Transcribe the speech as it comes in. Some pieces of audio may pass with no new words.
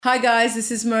Hi guys,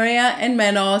 this is Maria and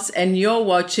Manos, and you're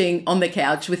watching On the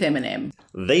Couch with Eminem.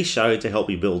 The show to help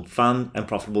you build fun and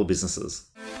profitable businesses.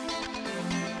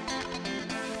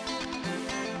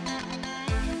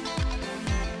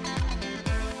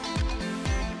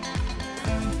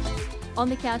 On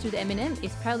the Couch with Eminem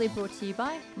is proudly brought to you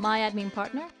by my admin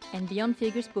partner and Beyond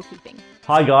Figures Bookkeeping.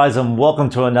 Hi guys, and welcome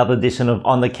to another edition of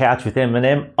On the Couch with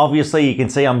Eminem. Obviously you can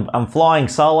see I'm flying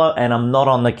solo and I'm not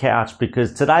on the couch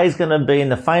because today's going to be, in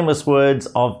the famous words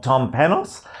of Tom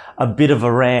Panos, a bit of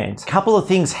a rant. A couple of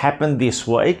things happened this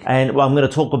week and I'm going to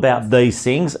talk about these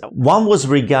things. One was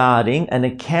regarding an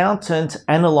accountant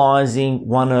analysing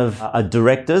one of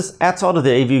directors outside of the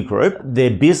EView Group,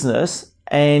 their business,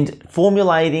 and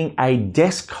formulating a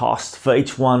desk cost for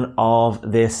each one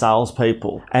of their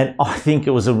salespeople. And I think it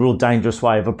was a real dangerous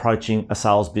way of approaching a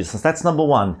sales business. That's number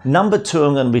one. Number two,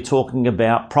 I'm going to be talking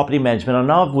about property management. I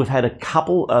know we've had a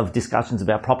couple of discussions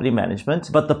about property management,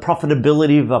 but the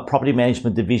profitability of a property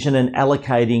management division and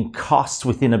allocating costs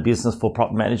within a business for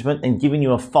property management and giving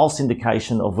you a false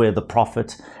indication of where the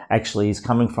profit actually is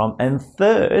coming from. And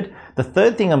third, the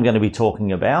third thing I'm going to be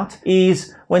talking about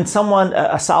is when someone,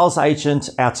 a sales agent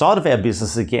outside of our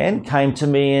business again, came to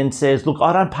me and says, look,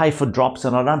 I don't pay for drops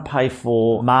and I don't pay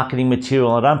for marketing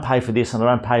material. I don't pay for this and I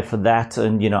don't pay for that.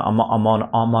 And, you know, I'm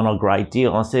on a great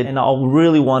deal. I said, and I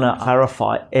really want to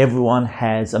clarify, everyone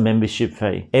has a membership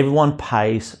fee. Everyone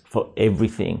pays for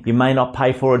everything. You may not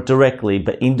pay for it directly,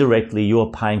 but indirectly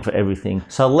you're paying for everything.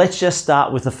 So let's just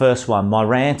start with the first one, my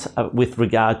rant with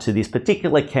regard to this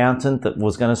particular accountant that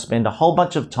was going to spend a whole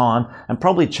bunch of time and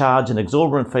probably charge an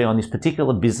exorbitant fee on this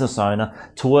particular business owner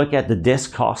to work out the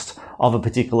desk cost of a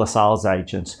particular sales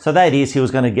agent. So that is, he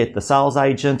was going to get the sales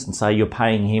agent and say you're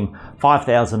paying him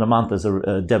 $5,000 a month as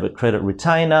a debit credit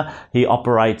retainer. He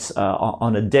operates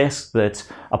on a desk that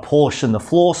apportion the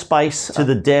floor space to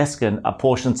the desk and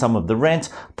apportion some of the rent,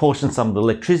 apportion some of the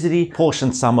electricity,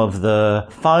 apportion some of the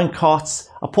phone costs,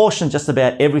 apportion just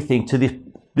about everything to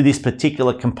this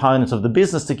particular component of the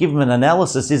business to give them an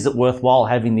analysis. Is it worthwhile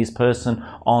having this person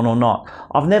on or not?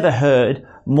 I've never heard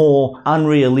more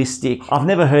unrealistic. I've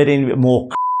never heard any more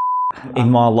in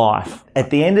my life. At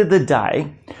the end of the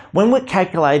day, when we're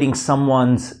calculating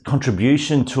someone's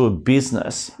contribution to a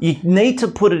business, you need to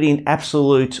put it in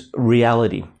absolute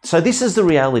reality. So this is the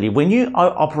reality. When you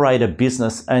operate a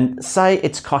business and say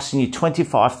it's costing you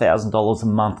 $25,000 a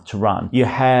month to run, you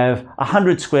have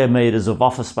 100 square meters of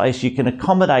office space, you can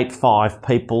accommodate 5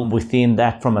 people within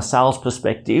that from a sales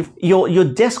perspective. Your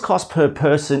desk cost per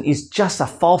person is just a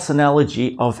false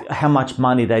analogy of how much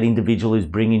money that individual is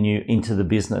bringing you into the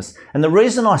business. And the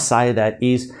reason I say that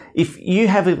is, if you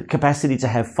have a capacity to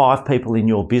have 5 people in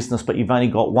your business, but you've only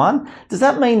got 1, does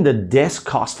that mean the desk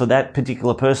cost for that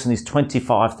particular person is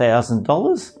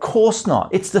 $25,000? Of course not.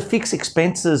 It's the fixed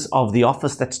expenses of the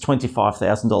office that's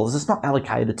 $25,000. It's not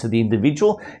allocated to the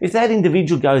individual. If that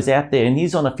individual goes out there and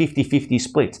he's on a 50-50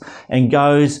 split and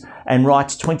goes and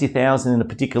writes $20,000 in a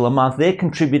particular month, they're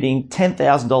contributing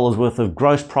 $10,000 worth of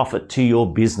gross profit to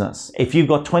your business. If you've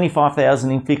got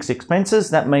 $25,000 in fixed expenses,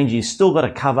 that means you've still got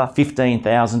to cover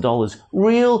 $15,000.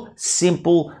 Real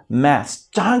simple maths.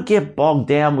 Don't get bogged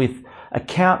down with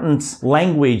accountants'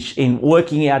 language in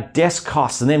working out desk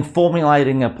costs and then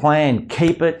formulating a plan.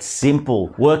 Keep it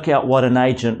simple. Work out what an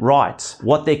agent writes,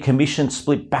 what their commission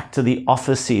split back to the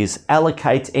office is,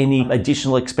 allocate any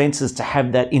additional expenses to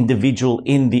have that individual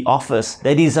in the office.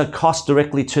 That is a cost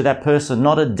directly to that person,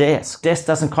 not a desk. Desk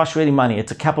doesn't cost you any money.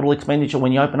 It's a capital expenditure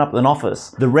when you open up an office.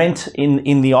 The rent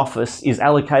in the office is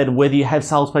allocated whether you have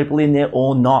salespeople in there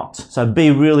or not. So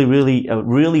be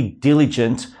really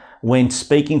diligent when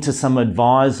speaking to some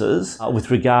advisors with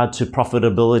regard to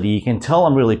profitability. You can tell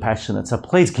I'm really passionate, so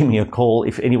please give me a call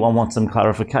if anyone wants some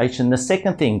clarification. The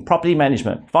second thing, property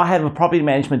management. If I have a property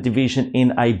management division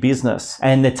in a business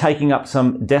and they're taking up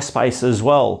some desk space as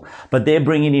well, but they're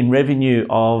bringing in revenue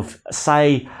of,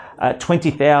 say,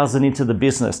 20,000 into the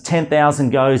business, 10,000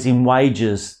 goes in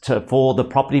wages for the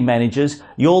property managers,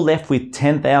 you're left with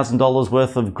 $10,000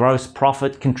 worth of gross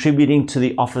profit contributing to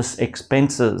the office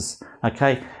expenses.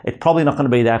 Okay, it's probably not going to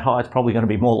be that high. It's probably going to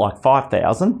be more like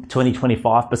 5,000,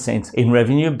 25% in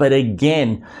revenue. But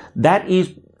again, that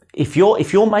is, if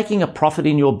you're making a profit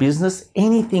in your business,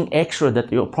 anything extra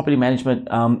that your property management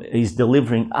is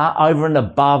delivering are over and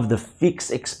above the fixed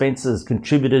expenses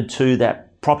contributed to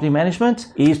that property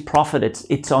management is profit.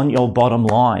 It's on your bottom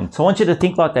line. So I want you to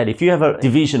think like that. If you have a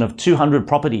division of 200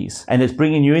 properties and it's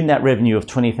bringing you in that revenue of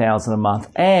 $20,000 a month,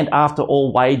 and after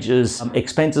all wages,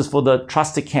 expenses for the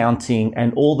trust accounting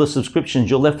and all the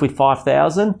subscriptions, you're left with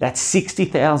 $5,000, that's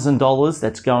 $60,000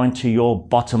 that's going to your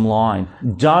bottom line.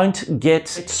 Don't get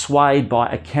swayed by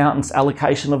accountants'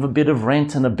 allocation of a bit of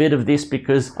rent and a bit of this,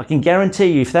 because I can guarantee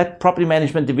you if that property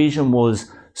management division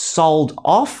was sold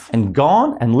off and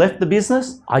gone and left the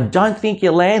business, I don't think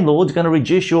your landlord's going to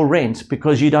reduce your rent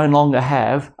because you no longer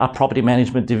have a property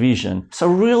management division. So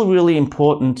really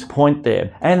important point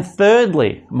there. And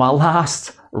thirdly, my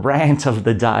last rant of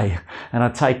the day, and I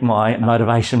take my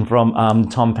motivation from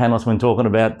Tom Panos when talking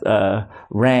about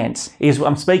rants, is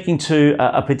I'm speaking to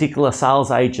a particular sales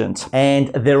agent and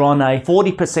they're on a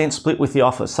 40% split with the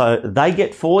office. So they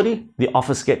get 40, the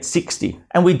office gets 60.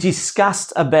 And we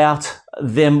discussed about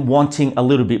them wanting a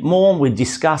little bit more. We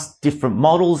discussed different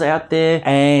models out there,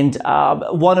 and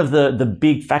one of the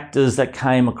big factors that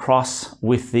came across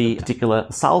with the particular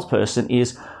salesperson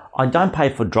is I don't pay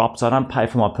for drops. I don't pay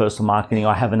for my personal marketing.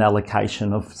 I have an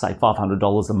allocation of say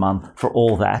 $500 a month for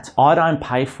all that. I don't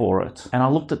pay for it. And I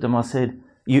looked at them, I said,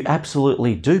 you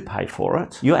absolutely do pay for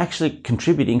it. You're actually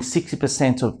contributing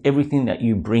 60% of everything that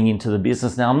you bring into the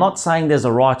business. Now, I'm not saying there's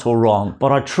a right or wrong,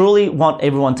 but I truly want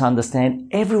everyone to understand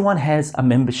everyone has a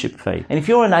membership fee. And if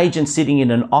you're an agent sitting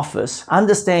in an office,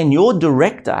 understand your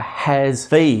director has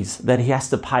fees that he has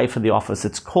to pay for the office.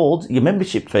 It's called, your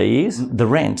membership fee is the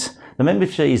rent. The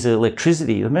membership fee is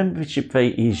electricity. The membership fee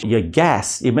is your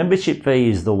gas. Your membership fee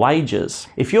is the wages.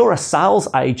 If you're a sales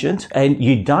agent and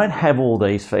you don't have all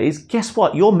these fees, guess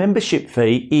what? Your membership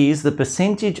fee is the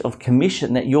percentage of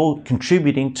commission that you're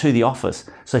contributing to the office.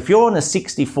 So if you're on a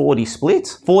 60-40 split,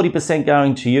 40%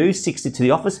 going to you, 60 to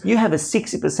the office, you have a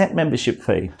 60% membership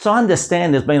fee. So I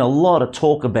understand there's been a lot of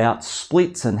talk about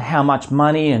splits and how much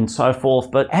money and so forth,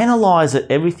 but analyze it,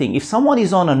 everything. If someone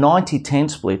is on a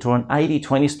 90-10 split or an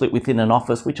 80-20 split within an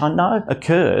office, which I know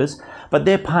occurs, but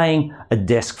they're paying a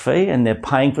desk fee and they're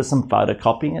paying for some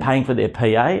photocopying and paying for their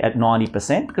PA at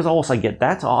 90%, because I also get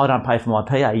that. I don't pay for my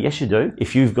PA. Yes, you do.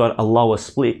 If you've got a lower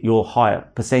split, your higher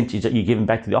percentage that you're giving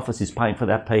back to the office is paying for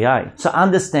that PA. So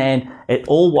understand it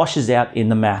all washes out in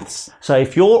the maths. So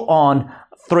if you're on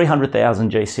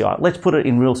 300,000 GCI, let's put it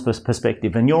in real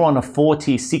perspective, and you're on a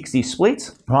 40-60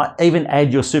 split, right? Even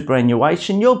add your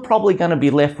superannuation, you're probably going to be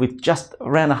left with just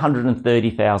around $130,000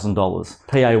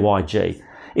 PAYG.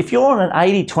 If you're on an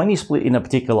 80-20 split in a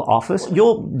particular office,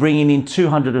 you're bringing in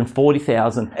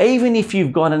 $240,000. Even if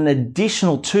you've got an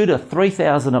additional $2,000 to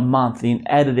 $3,000 a month in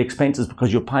added expenses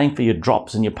because you're paying for your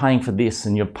drops and you're paying for this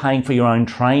and you're paying for your own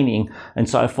training and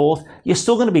so forth, you're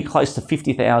still going to be close to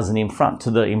 $50,000 in front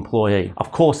to the employee.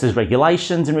 Of course, there's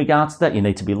regulations in regards to that. You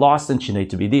need to be licensed, you need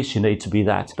to be this, you need to be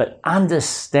that. But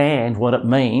understand what it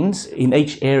means in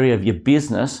each area of your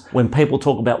business when people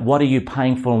talk about what are you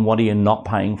paying for and what are you not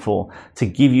paying for, to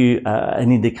give you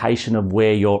an indication of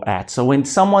where you're at. So when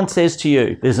someone says to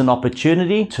you, there's an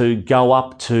opportunity to go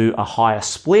up to a higher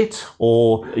split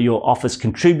or your office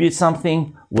contributes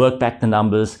something, work back the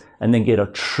numbers and then get a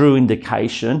true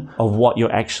indication of what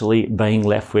you're actually being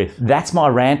left with. That's my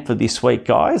rant for this week,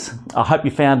 guys. I hope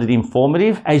you found it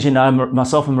informative. As you know,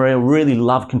 myself and Maria really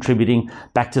love contributing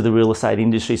back to the real estate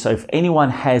industry. So if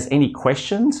anyone has any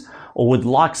questions or would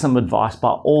like some advice, by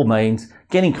all means,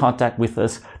 get in contact with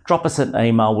us. Drop us an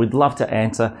email. We'd love to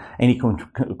answer any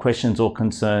questions or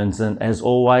concerns. And as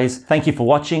always, thank you for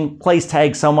watching. Please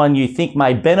tag someone you think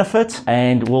may benefit,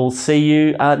 and we'll see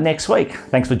you next week.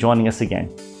 Thanks for joining us again.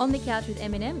 On the Couch with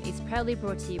M&M is proudly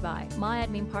brought to you by my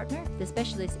admin partner, the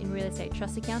specialist in real estate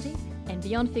trust accounting, and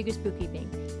Beyond Figures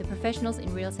Bookkeeping, the professionals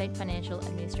in real estate financial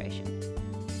administration.